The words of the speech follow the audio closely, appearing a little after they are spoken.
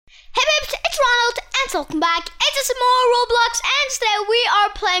guys, welcome back. It's some more Roblox, and today we are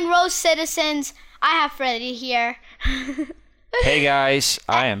playing RoCitizens. I have Freddy here. Hey guys,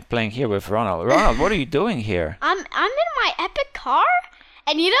 I am playing here with Ronald. Ronald, what are you doing here? I'm in my epic car,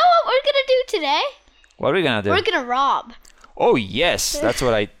 and you know what we're gonna do today? What are we gonna do? We're gonna rob. Oh yes, that's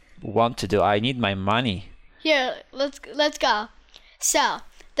what I want to do. I need my money. Here, let's go. So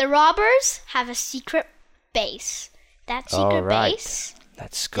the robbers have a secret base. That secret base.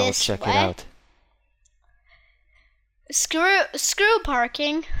 Let's go check it out. Screw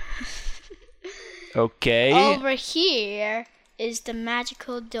parking. Okay. Over here is the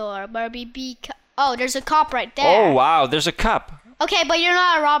magical door where we oh, there's a cop right there. Oh wow, there's a cop. Okay, but you're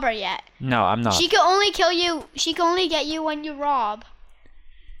not a robber yet. No, I'm not. She can only kill you. She can only get you when you rob.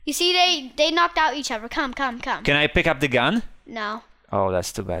 You see, they knocked out each other. Come. Can I pick up the gun? No. Oh,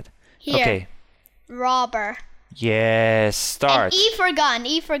 that's too bad. Here. Okay. Robber. Yes, start. And E for gun.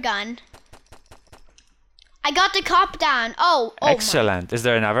 E for gun. I got the cop down. Oh. Excellent. Is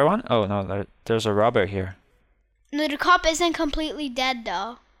there another one? Oh no, there's a robber here. No, the cop isn't completely dead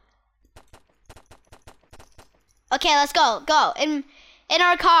though. Okay, let's go. Go in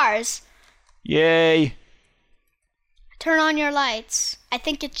our cars. Yay! Turn on your lights. I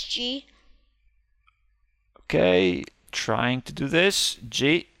think it's G. Okay, trying to do this.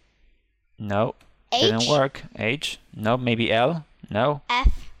 G. No. H. Didn't work. H. No, maybe L. No.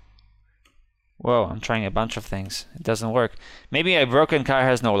 F. Whoa, I'm trying a bunch of things. It doesn't work. Maybe a broken car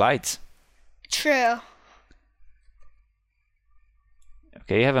has no lights. True.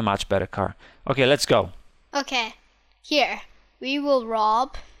 Okay, you have a much better car. Okay, let's go. Okay. Here. We will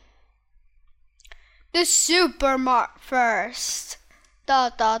rob the supermarket first.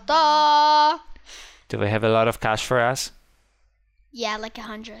 Da. Do they have a lot of cash for us? Yeah, like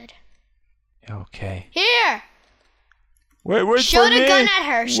 100. Okay. Here! Wait show for me! Show the gun at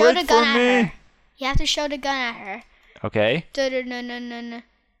her. Show wait the gun at me. her. You have to show the gun at her. Okay. No.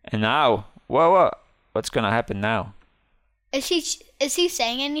 And now? Whoa. What's gonna happen now? Is he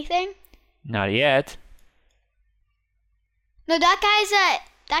saying anything? Not yet. No, that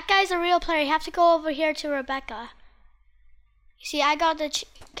guy's a real player. You have to go over here to Rebecca. You see, I got the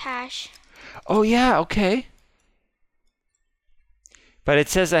cash. Oh yeah, okay. But it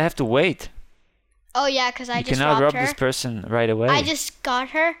says I have to wait. Oh yeah, because I just robbed her. You cannot rob this person right away. I just got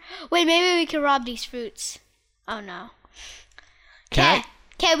her. Wait, maybe we can rob these fruits. Oh no. Okay,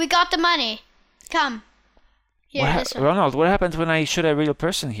 we got the money. Come. Here, this one. Ronald, what happens when I shoot a real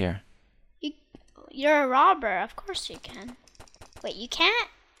person here? You're a robber. Of course you can. Wait, you can't?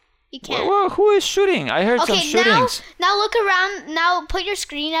 You can't. Whoa, who is shooting? I heard some shootings. Now look around. Now put your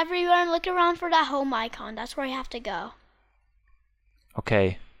screen everywhere and look around for that home icon. That's where you have to go.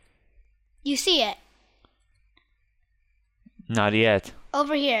 Okay. You see it? Not yet.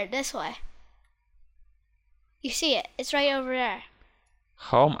 Over here, this way. You see it? It's right over there.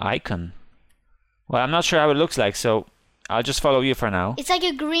 Home icon. Well, I'm not sure how it looks like, so I'll just follow you for now. It's like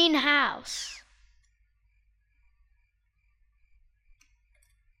a green house.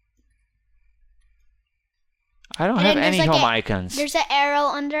 I don't have any home icons. There's an arrow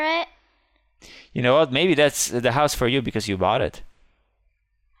under it. You know what? Maybe that's the house for you because you bought it.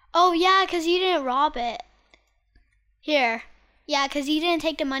 Oh, yeah, because you didn't rob it. Here. Yeah, because you didn't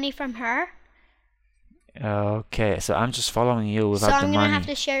take the money from her. Okay, so I'm just following you without the money. So I'm going to have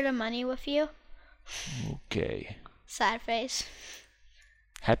to share the money with you. Okay. Sad face.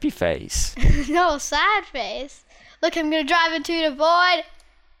 Happy face. No, sad face. Look, I'm going to drive into the void.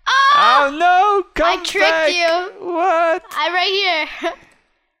 Oh no! Come I tricked you. What? I'm right here.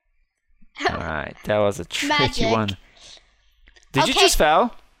 Alright, that was a tricky Magic. one. Did you just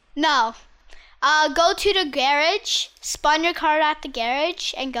fell? No. Go to the garage, spawn your car at the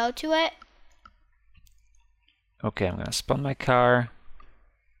garage, and go to it. Okay, I'm gonna spawn my car.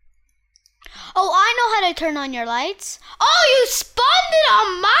 Oh, I know how to turn on your lights. Oh, you spawned it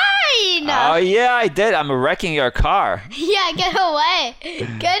on mine! Oh yeah, I did. I'm wrecking your car. Yeah, get away.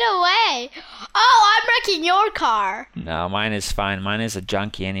 Get away. Oh, I'm wrecking your car. No, mine is fine. Mine is a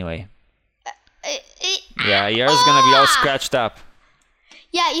junkie anyway. Yeah, yours is gonna be all scratched up.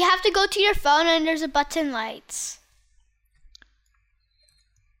 Yeah, you have to go to your phone and there's a button lights.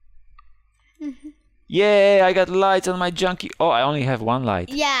 Yay, I got lights on my junkie. Oh, I only have one light.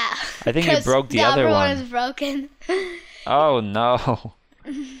 Yeah. I think you broke the other one. The other one is broken. Oh no.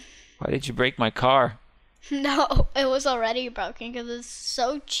 Why did you break my car? No, it was already broken because it's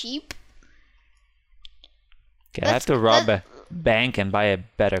so cheap. Okay, I have to rob a bank and buy a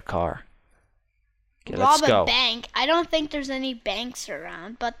better car. Okay, let's go. Rob a bank. I don't think there's any banks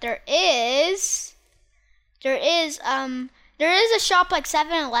around, but there is There is a shop like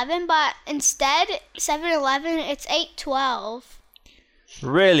 7-Eleven, but instead 7-Eleven it's 812.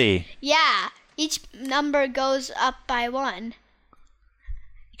 Really? Yeah. Each number goes up by 1.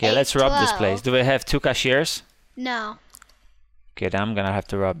 Okay, let's rob this place. Do we have 2 cashiers? No. Okay, then I'm gonna have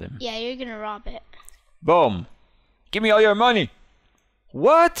to rob them. Yeah, you're gonna rob it. Boom! Give me all your money!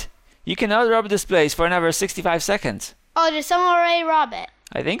 What? You cannot rob this place for another 65 seconds. Oh, did someone already rob it?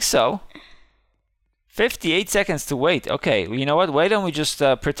 I think so. 58 seconds to wait. Okay, well, you know what? Why don't we just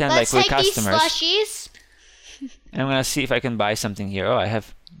pretend like we're customers? Let's take these slushies. I'm gonna see if I can buy something here. Oh, I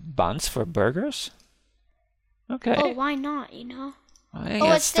have buns for burgers. Okay. Oh, why not? You know.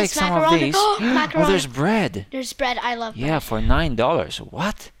 Let's take some of these. Macaroni. Oh, there's bread. There's bread. I love bread. Yeah, for $9.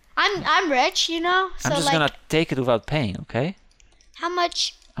 What? I'm rich, you know. So I'm just gonna take it without paying. Okay. How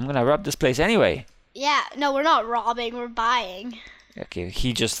much? I'm gonna rob this place anyway. Yeah. No, we're not robbing. We're buying. Okay,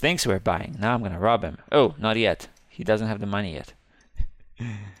 he just thinks we're buying. Now I'm gonna rob him. Oh, not yet. He doesn't have the money yet.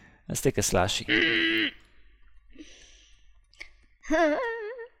 Let's take a slushie.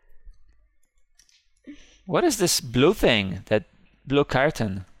 What is this blue thing? That blue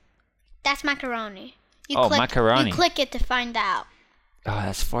carton? That's macaroni. Macaroni. You click it to find out. Oh,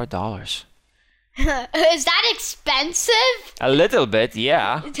 that's $4. Is that expensive? A little bit,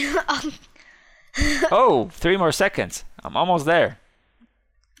 yeah. Oh, 3 more seconds. I'm almost there.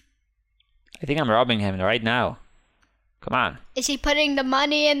 I think I'm robbing him right now. Come on. Is he putting the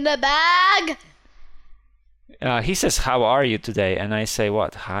money in the bag? He says, "How are you today?" And I say,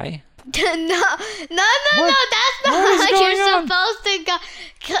 "What? Hi?" No, that's not how you're supposed to go.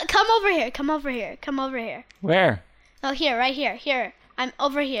 Come over here. Come over here. Come over here. Where? Oh, here, right here. Here. I'm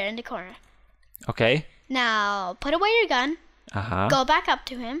over here in the corner. Okay. Now, put away your gun. Uh-huh. Go back up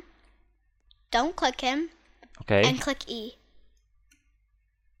to him. Don't click him. Okay. And click E.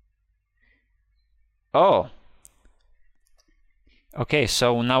 Oh. Okay,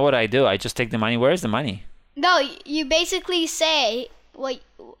 so now what I do? I just take the money. Where is the money? No, you basically say,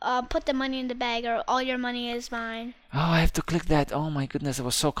 put the money in the bag or all your money is mine. Oh, I have to click that. Oh my goodness, it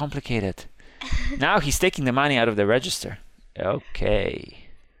was so complicated. Now he's taking the money out of the register. Okay.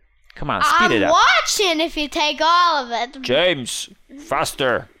 Come on, speed it up. I'm watching if you take all of it. James,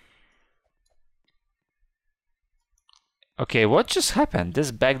 faster. Okay, what just happened?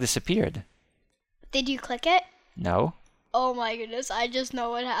 This bag disappeared. Did you click it? No. Oh my goodness, I just know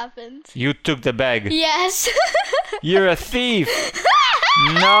what happened. You took the bag. Yes. You're a thief.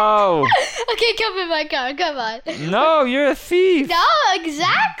 No. Okay, come in my car. Come on. No, you're a thief. No,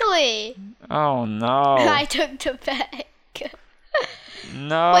 exactly. Oh no. I took the bag.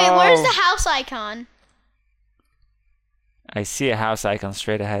 No. Wait, where's the house icon? I see a house icon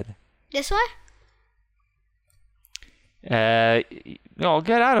straight ahead. This way? No,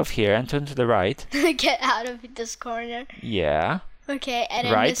 get out of here and turn to the right. Get out of this corner. Yeah. Okay, and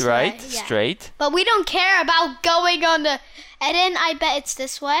then right, this way. Yeah. straight. But we don't care about going on the... And then I bet it's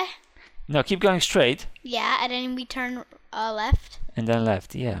this way. No, keep going straight. Yeah, and then we turn left. And then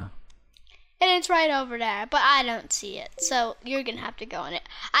left, yeah. And it's right over there, but I don't see it. So you're going to have to go on it.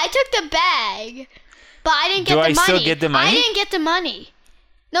 I took the bag, but I didn't get the money. Do I still get the money? I didn't get the money.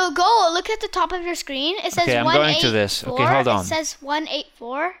 No, go. Look at the top of your screen. It says 184. Okay, I'm going to this. Okay, hold on. It says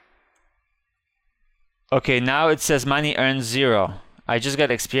 184. Okay, now it says money earned 0. I just got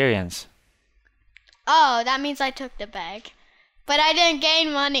experience. Oh, that means I took the bag. But I didn't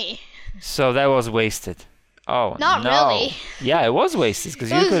gain money. So that was wasted. Oh, Not no. really. Yeah, it was wasted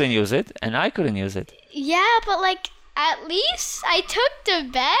because you couldn't use it and I couldn't use it. Yeah, but like at least I took the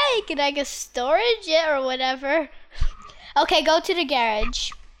bag and I could storage it or whatever. Okay, go to the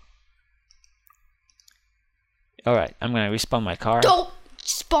garage. Alright, I'm gonna respawn my car. Don't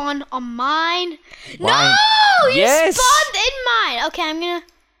spawn on mine. Why? No! You Yes! spawned in mine. Okay, I'm gonna...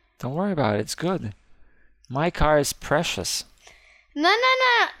 Don't worry about it, it's good. My car is precious. No.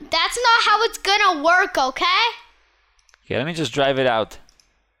 That's not how it's gonna work, okay? Okay, let me just drive it out.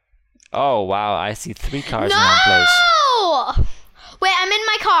 Oh, wow, I see 3 cars in one place. No! Wait, I'm in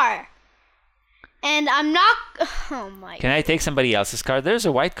my car. And I'm not... Oh my... Can I take somebody else's car? There's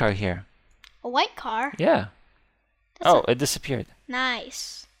a white car here. A white car? Yeah. It disappeared.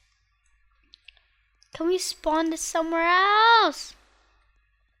 Nice. Can we spawn this somewhere else?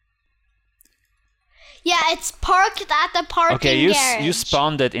 Yeah, it's parked at the parking garage. you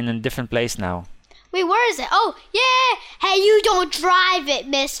spawned it in a different place now. Wait, where is it? Oh, yeah. Hey, you don't drive it,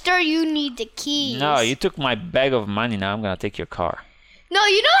 mister. You need the keys. No, you took my bag of money. Now I'm going to take your car. No,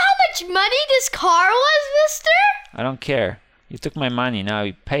 you know how much money this car was, mister? I don't care. You took my money. Now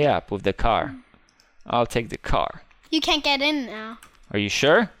you pay up with the car. I'll take the car. You can't get in now. Are you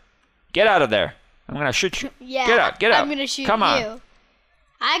sure? Get out of there. I'm gonna shoot you. Yeah. Get out, get out. I'm gonna shoot Come you. on.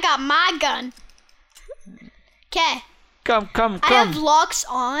 I got my gun. Okay. Come. I have locks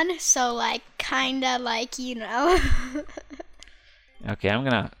on, so like kinda like, you know. Okay, I'm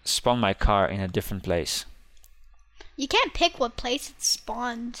gonna spawn my car in a different place. You can't pick what place it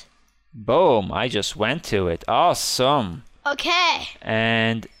spawned. Boom, I just went to it. Awesome. Okay.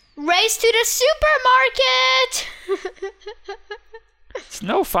 And Race to the supermarket. it's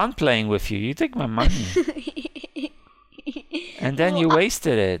no fun playing with you. You take my money. And then you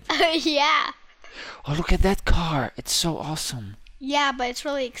wasted it. Yeah. Oh, look at that car. It's so awesome. Yeah, but it's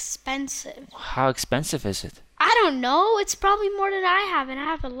really expensive. How expensive is it? I don't know. It's probably more than I have, and I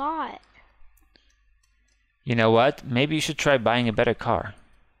have a lot. You know what? Maybe you should try buying a better car.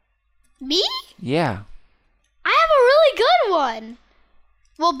 Me? Yeah. I have a really good one.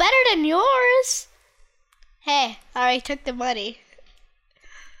 Well, better than yours. Hey, I already took the money.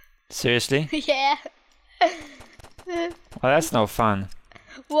 Seriously? Yeah. Well, that's no fun.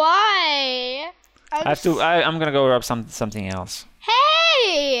 Why? I'm gonna go rob something else.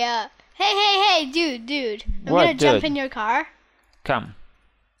 Hey! Hey, dude. I'm What, gonna jump dude? in your car. Come.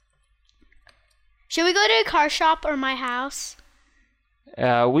 Should we go to a car shop or my house?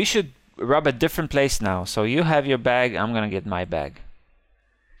 We should rob a different place now. So you have your bag. I'm gonna get my bag.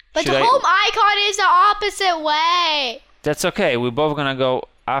 But Should the I- home icon is the opposite way. That's okay. We're both gonna go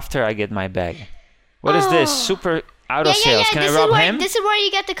after I get my bag. What is this? Oh. Super auto sales. Can I This rob is where, him? This is where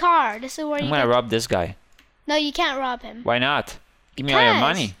you get the car. This is where I'm you gonna get. rob this guy. No, you can't rob him. Why not? Give me all your 'Cause-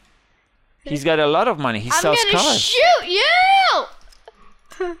 money. He's got a lot of money. He I'm sells gonna cars. shoot you.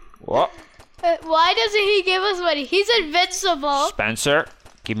 What? Why doesn't he give us money? He's invincible. Spencer,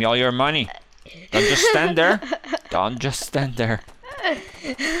 give me all your money. Don't just stand there. Don't just stand there.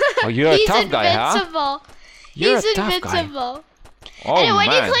 Oh, you're a tough guy, huh? Invincible. You're He's a tough guy. invincible. Oh, And when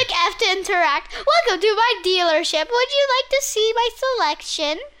man. you click F to interact, welcome to my dealership. Would you like to see my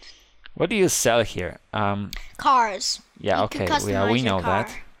selection? What do you sell here? Cars. Yeah, You okay. can customize Yeah, we your know car.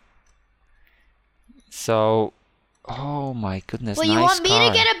 that. So, oh my goodness, Well, nice you want me car.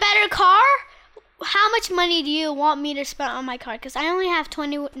 to get a better car? How much money do you want me to spend on my car? Because I only have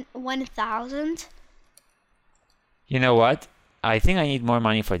 21,000. You know what? I think I need more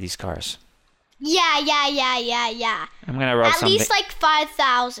money for these cars. Yeah. I'm gonna rob At something. least like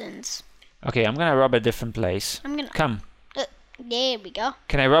 5,000. Okay, I'm gonna rob a different place. I'm gonna. Come. There we go.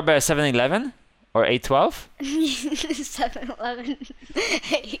 Can I rob a 7-Eleven or 812? 7-Eleven,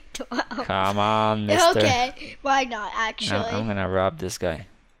 812. Come on, mister. Okay, why not? No, Actually. I'm gonna rob this guy.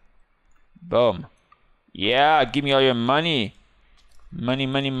 Boom. Yeah, give me all your money. Money.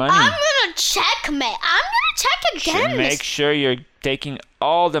 I'm gonna checkmate. I'm gonna check again. Make sure you're taking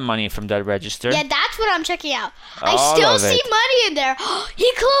all the money from that register. Yeah, that's what I'm checking out. I All still of see it. money in there.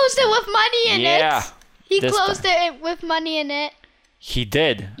 He closed it with money in Yeah, it. He this closed time. it with money in it. He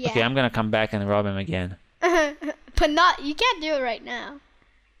did. Yeah. Okay, I'm gonna come back and rob him again. But not. You can't do it right now.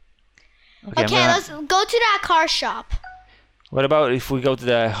 Okay, Okay, let's go to that car shop. What about if we go to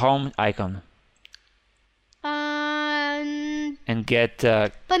the home icon and get?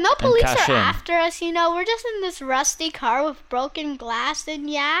 But no police cash are in. after us. You know, we're just in this rusty car with broken glass, and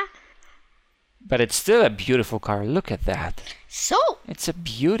yeah. But it's still a beautiful car. Look at that. So It's a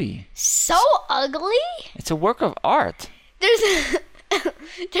beauty. ugly. It's a work of art. There's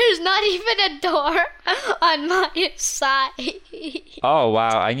there's not even a door on my side. Oh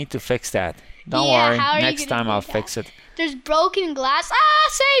wow, I need to fix that. Don't Yeah, worry. how are you Next gonna time do I'll that? fix it. There's broken glass.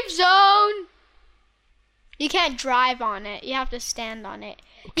 Safe zone. You can't drive on it. You have to stand on it.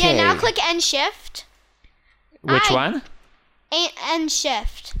 Yeah, now Okay. click N shift. Which Aye. one? N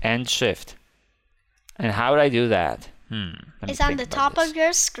shift. And shift. And how would I do that? Let me It's on think the about top this. of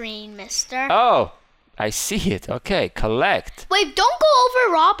your screen, mister. Oh, I see it. Okay, collect. Wait, don't go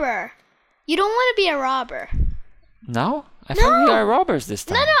over robber. You don't want to be a robber. No? I thought we No. are robbers this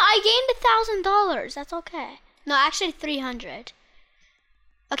time. No, I gained $1,000. That's okay. No, actually 300.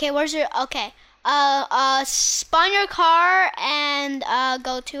 Okay, where's your? Okay, spawn your car and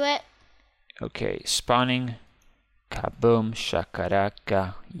go to it. Okay, spawning. Kaboom,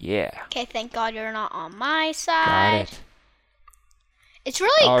 shakaraka. Yeah. Okay, thank God you're not on my Got side. it. It's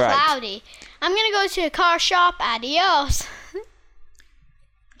really All right. cloudy. I'm gonna go to a car shop. Adios.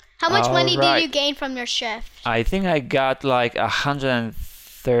 How much All money right. did you gain from your shift? I think I got like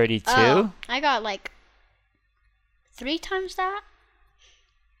 132. Oh, I got like 3 times that.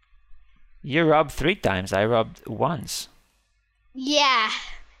 You robbed 3 times. I robbed once. Yeah.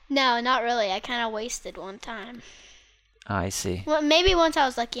 No, not really. I kind of wasted one time. I see. Well, maybe once I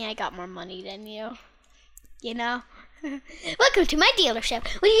was lucky and I got more money than you. You know? Welcome to my dealership.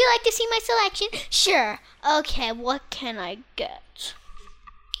 Would you like to see my selection? Sure. Okay, what can I get?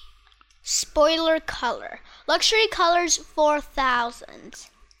 Spoiler color. Luxury colors 4,000.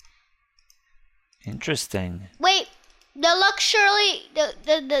 Interesting. Wait, the luxury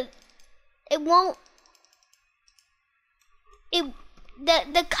it won't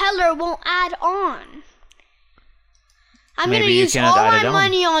the color won't add on. I'm Maybe gonna you use cannot all add my it on.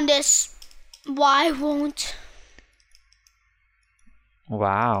 money on this. Why won't?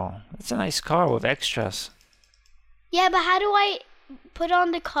 Wow, that's a nice car with extras. Yeah, but how do I put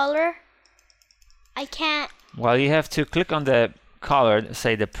on the color? I can't. Well, you have to click on the color,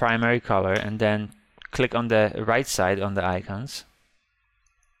 say the primary color, and then click on the right side on the icons.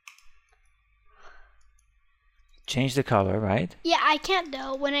 Change the color, right? Yeah, I can't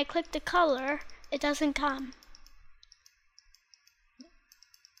though. When I click the color, it doesn't come.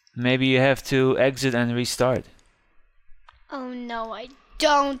 Maybe you have to exit and restart. Oh no, I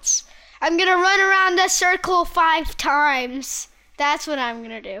don't. I'm gonna run around the circle 5 times. That's what I'm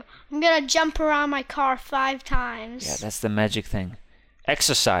gonna do. I'm gonna jump around my car 5 times. Yeah, that's the magic thing.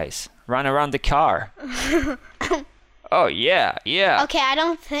 Exercise. Run around the car. Oh, yeah, yeah. Okay,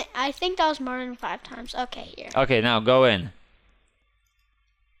 I think that was more than 5 times. Okay, here. Okay, now go in.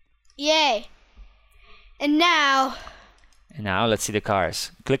 Yay. And now. And now let's see the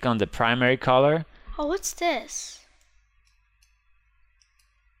cars. Click on the primary color. Oh, what's this?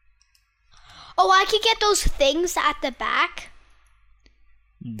 Oh, I could get those things at the back.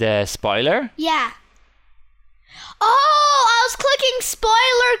 The spoiler. Yeah. Oh, I was clicking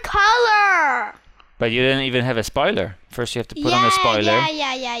spoiler color. But you didn't even have a spoiler. First you have to put on the spoiler.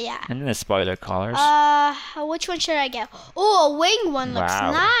 Yeah. And then the spoiler colors. Which one should I get? Oh, a wing one looks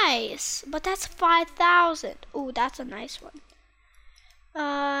Wow. nice. But that's 5,000. Oh, that's a nice one.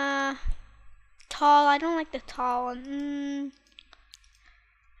 Tall. I don't like the tall one.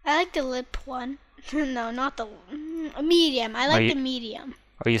 I like the lip one. No, not the medium. I like the medium.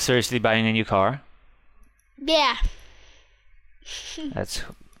 Are you seriously buying a new car? Yeah. That's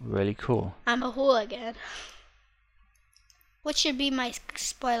really cool. I'm a hooligan. What should be my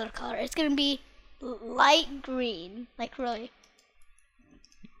spoiler color? It's gonna be light green. Like really.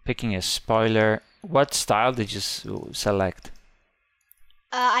 Picking a spoiler. What style did you select?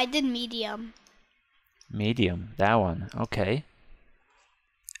 I did medium. Medium. That one. Okay.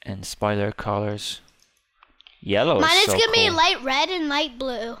 And spoiler colors. Yellow Mine is is so gonna be cool. light red and light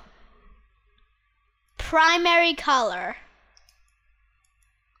blue. Primary color.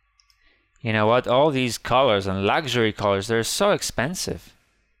 You know what? All these colors and luxury colors, they're so expensive.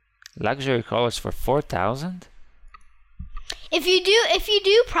 Luxury colors for 4,000? If you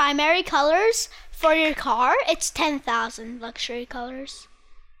do primary colors for your car, it's 10,000 luxury colors.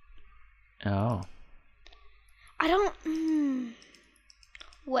 Oh. I don't.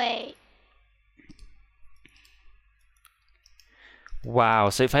 Wait. Wow.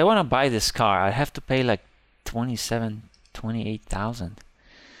 So if I want to buy this car, I have to pay like 28,000.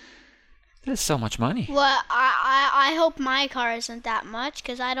 That's so much money. Well, I hope my car isn't that much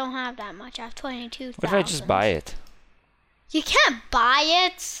because I don't have that much. I have 22,000. What if I just buy it? You can't buy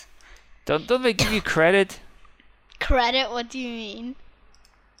it. Don't they give you credit? Credit? What do you mean?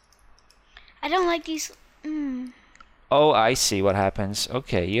 I don't like these. Oh, I see what happens.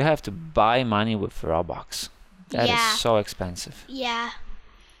 Okay, you have to buy money with Robux. That Yeah. is so expensive. Yeah.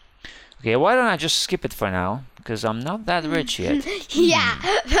 Okay, why don't I just skip it for now? Because I'm not that rich yet. Yeah.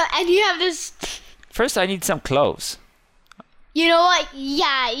 And you have this. First, I need some clothes. You know what?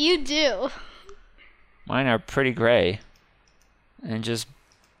 Yeah, you do. Mine are pretty gray. And just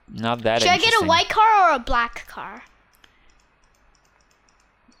not that Should I interesting. get a white car or a black car?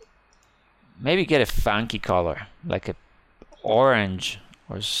 Maybe get a funky color. Like a orange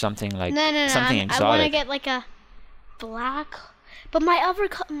or something like No. something I exotic. want to get like a black. But my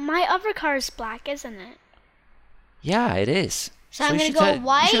other car is black, isn't it? Yeah, it is. So I'm you gonna should go You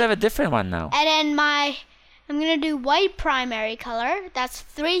white. should have a different one now. And then I'm gonna do white primary color. That's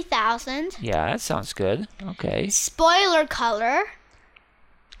 3,000. Yeah, that sounds good. Okay. Spoiler color.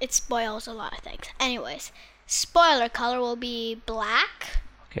 It spoils a lot of things. Anyways, spoiler color will be black.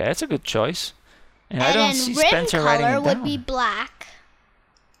 Okay, that's a good choice. And I And don't then see rim Spencer writing color it would down. be black.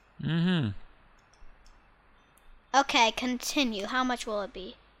 Okay, continue. How much will it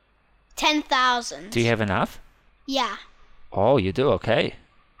be? 10,000. Do you have enough? Yeah. Oh, you do? Okay.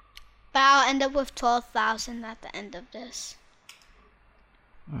 But I'll end up with 12,000 at the end of this.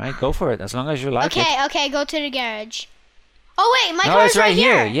 All right, go for it. As long as you like it. Okay, go to the garage. Oh wait, my No, car's it's right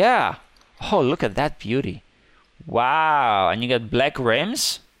here. Yeah. Oh, look at that beauty. Wow. And you got black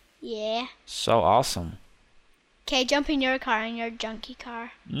rims? Yeah. So awesome. Okay, jump in your car, in your junky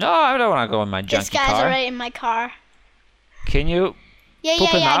car. No, I don't want to go in my junky This guy's car. already in my car. Can you Yeah,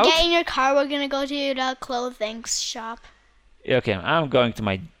 poop him out? Get in your car. We're gonna go to the clothing shop. Okay, I'm going to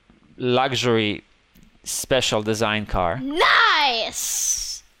my luxury special design car.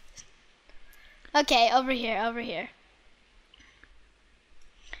 Nice! Okay, over here.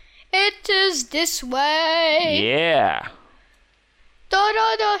 It is this way. Yeah.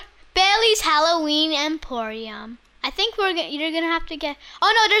 Bailey's Halloween Emporium. I think you're gonna have to get.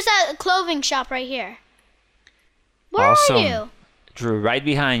 Oh no, there's a clothing shop right here. Where Awesome. are you? Drew, right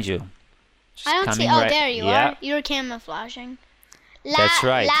behind you. Just I don't see. coming Oh, right- there you yeah. are. You're camouflaging. That's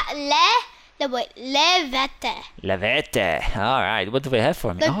right. Levette. Lavette. All right. What do they have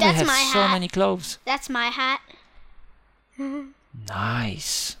for me? Look, oh, they that's have my so hat. many clothes. That's my hat.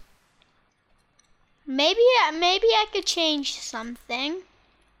 Nice. Maybe I could change something.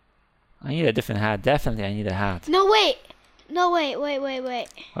 I need a different hat. Definitely, I need a hat. No, wait. Wait.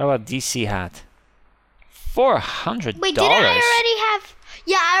 What about DC hat? $400. Wait, didn't I already have...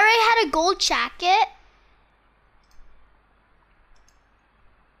 Yeah, I already had a gold jacket.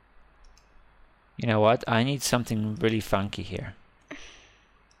 You know what? I need something really funky here.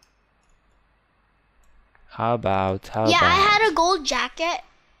 How about... Yeah, I had a gold jacket.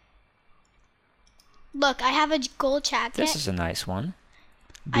 Look, I have a gold jacket. This is a nice one.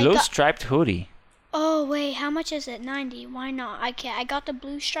 I Blue got- striped hoodie. Oh, wait, how much is it? 90. Why not? I got the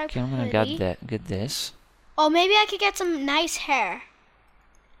blue striped Okay, I'm gonna hoodie. get this. Oh, maybe I could get some nice hair.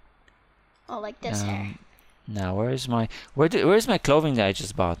 Oh, like this hair. Now, where's my clothing that I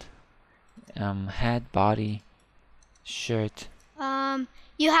just bought? Head, body, shirt.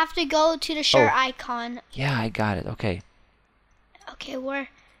 You have to go to the shirt icon. Yeah, I got it. Okay. Okay, where?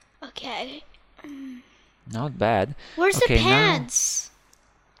 Okay. Not bad. Where's Okay, the now- pants?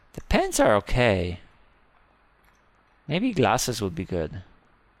 The pants are okay. Maybe glasses would be good.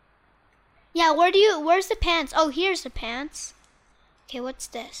 Yeah, where's the pants? Oh, here's the pants. Okay, what's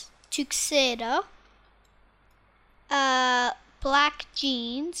this? Tuxedo. Black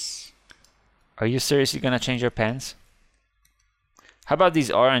jeans. Are you seriously gonna change your pants? How about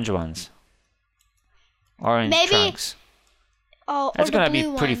these orange ones? Orange Maybe- trunks. Oh, That's or the gonna be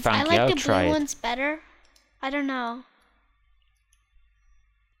blue pretty ones. I funky. like I'll the try blue it. ones better. I don't know.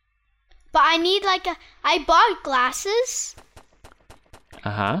 But I need I bought glasses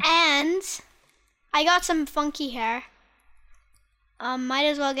and I got some funky hair. Might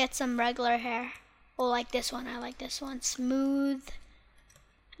as well get some regular hair. Oh, like this one. I like this one. Smooth.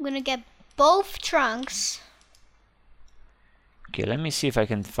 I'm gonna get both trunks. Okay, let me see if I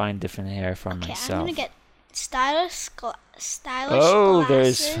can find different hair for Okay, myself. I'm gonna get stylish Oh,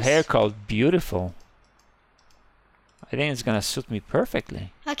 there's glasses. hair called Beautiful. I think it's gonna suit me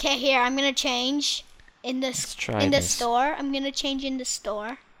perfectly. Okay, here I'm gonna change in Let's this try in the this. store. I'm gonna change in the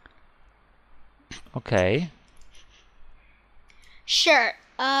store. Okay. Shirt,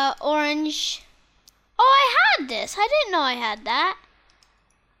 orange. Oh, I had this. I didn't know I had that.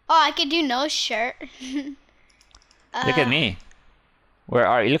 Oh, I could do no shirt. Look at me. Where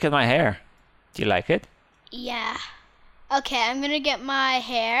are you? Look at my hair. Do you like it? Yeah. Okay, I'm gonna get my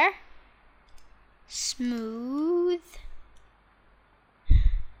hair smooth.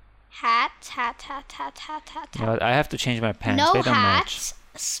 Hat. You know what? I have to change my pants. No They don't match. hats.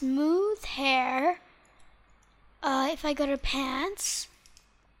 Smooth hair. If I go to pants.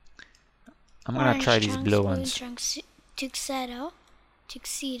 I'm gonna orange try these trunks, blue ones. Trunks, tuxedo.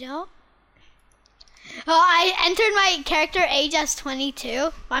 Oh, I entered my character age as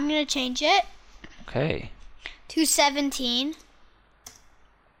 22. I'm gonna change it Okay. to 17.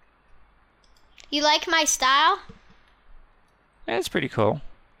 You like my style? That's pretty cool.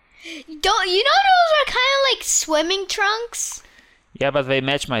 Don't you know those are kind of like swimming trunks? Yeah, but they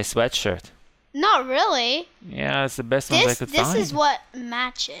match my sweatshirt. Not really. Yeah, it's the best ones I could This find. is what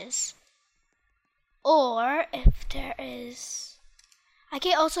matches. Or if there is, I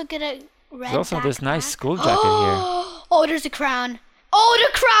can also get a red. There's also this nice backpack. school jacket here. Oh, there's a crown. Oh,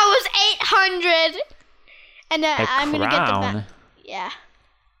 the crown was 800. And then A I'm gonna get the crown? back. Yeah.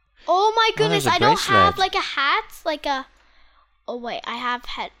 Oh my goodness! there's a I don't have bracelet. like a hat, like a. Oh wait,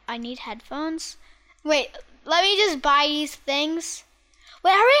 I need headphones. Wait, let me just buy these things.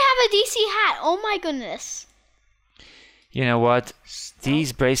 Wait, I already have a DC hat. Oh my goodness. You know what?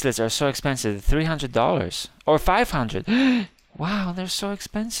 These bracelets are so expensive. $300 or $500. Wow, they're so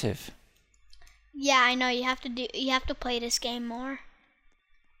expensive. Yeah, I know. You have to play this game more.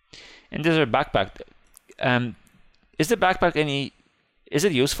 And there's a backpack. Is the backpack is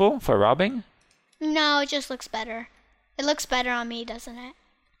it useful for robbing? No, it just looks better. It looks better on me, doesn't it?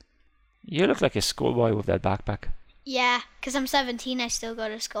 You look like a schoolboy with that backpack. Yeah, because I'm 17, I still go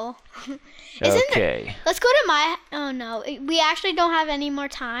to school. Okay. Let's go to my... Oh, no. We actually don't have any more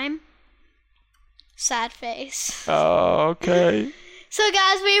time. Sad face. Okay. So,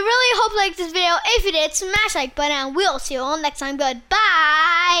 guys, we really hope you liked this video. If you did, smash like button, and we'll see you all next time.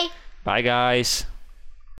 Goodbye. Bye, guys.